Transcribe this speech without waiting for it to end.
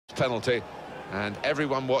penalty, and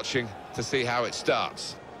everyone watching to see how it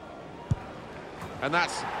starts. And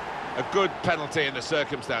that's a good penalty in the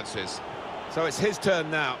circumstances. So it's his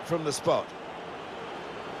turn now from the spot.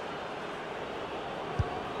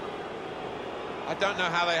 I don't know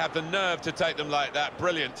how they have the nerve to take them like that.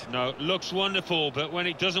 Brilliant. No, looks wonderful, but when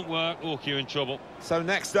it doesn't work, oh, you're in trouble. So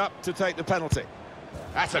next up to take the penalty.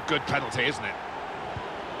 That's a good penalty, isn't it?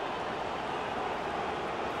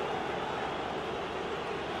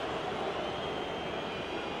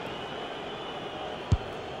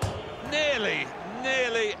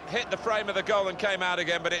 Nearly hit the frame of the goal and came out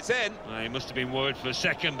again, but it's in. He must have been worried for a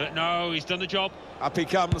second, but no, he's done the job. Up he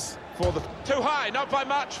comes for the... Too high, not by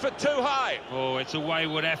much, but too high. Oh, it's a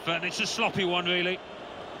wayward effort, and it's a sloppy one, really.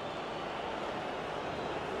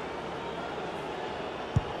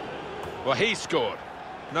 Well, he scored.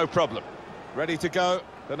 No problem. Ready to go,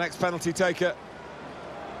 the next penalty taker.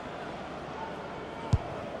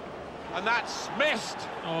 And that's missed.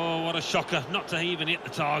 Oh, what a shocker, not to even hit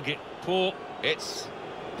the target. Poor. It's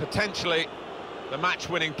potentially the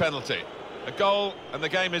match-winning penalty. A goal, and the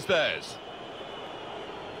game is theirs.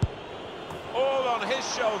 All on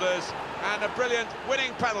his shoulders, and a brilliant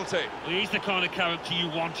winning penalty. He's the kind of character you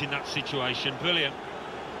want in that situation. Brilliant.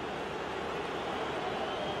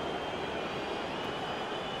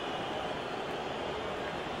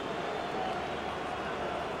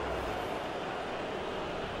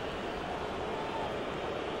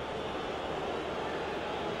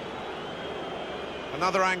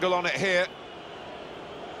 Another angle on it here.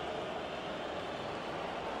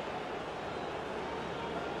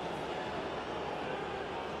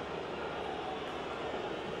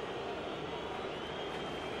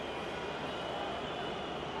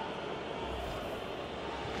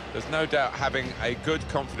 There's no doubt having a good,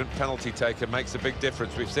 confident penalty taker makes a big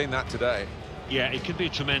difference. We've seen that today. Yeah, it can be a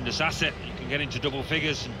tremendous asset. You can get into double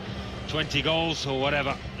figures and 20 goals or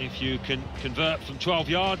whatever if you can convert from 12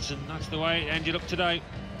 yards, and that's the way it ended up today.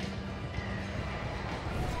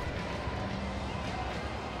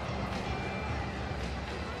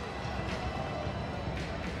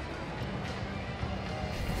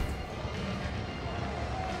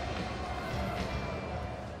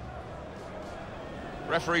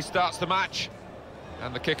 Referee starts the match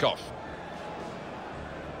and the kick-off.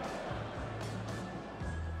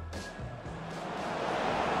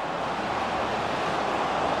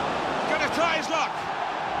 Gonna try his luck.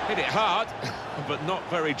 Hit it hard, but not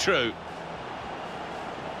very true.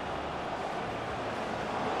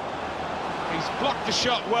 He's blocked the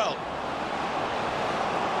shot well.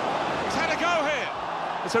 He's had a go here.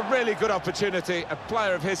 It's a really good opportunity. A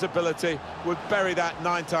player of his ability would bury that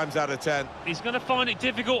 9 times out of 10. He's going to find it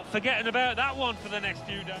difficult forgetting about that one for the next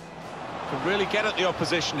few days. Can really get at the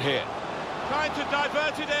opposition here. Trying to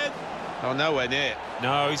divert it in. Oh, nowhere near.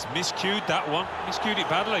 No, he's miscued that one. Miscued it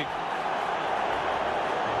badly.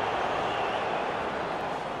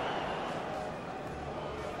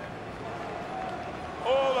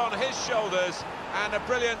 All on his shoulders, and a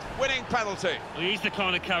brilliant winning penalty. He's the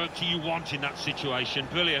kind of character you want in that situation.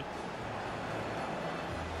 Brilliant.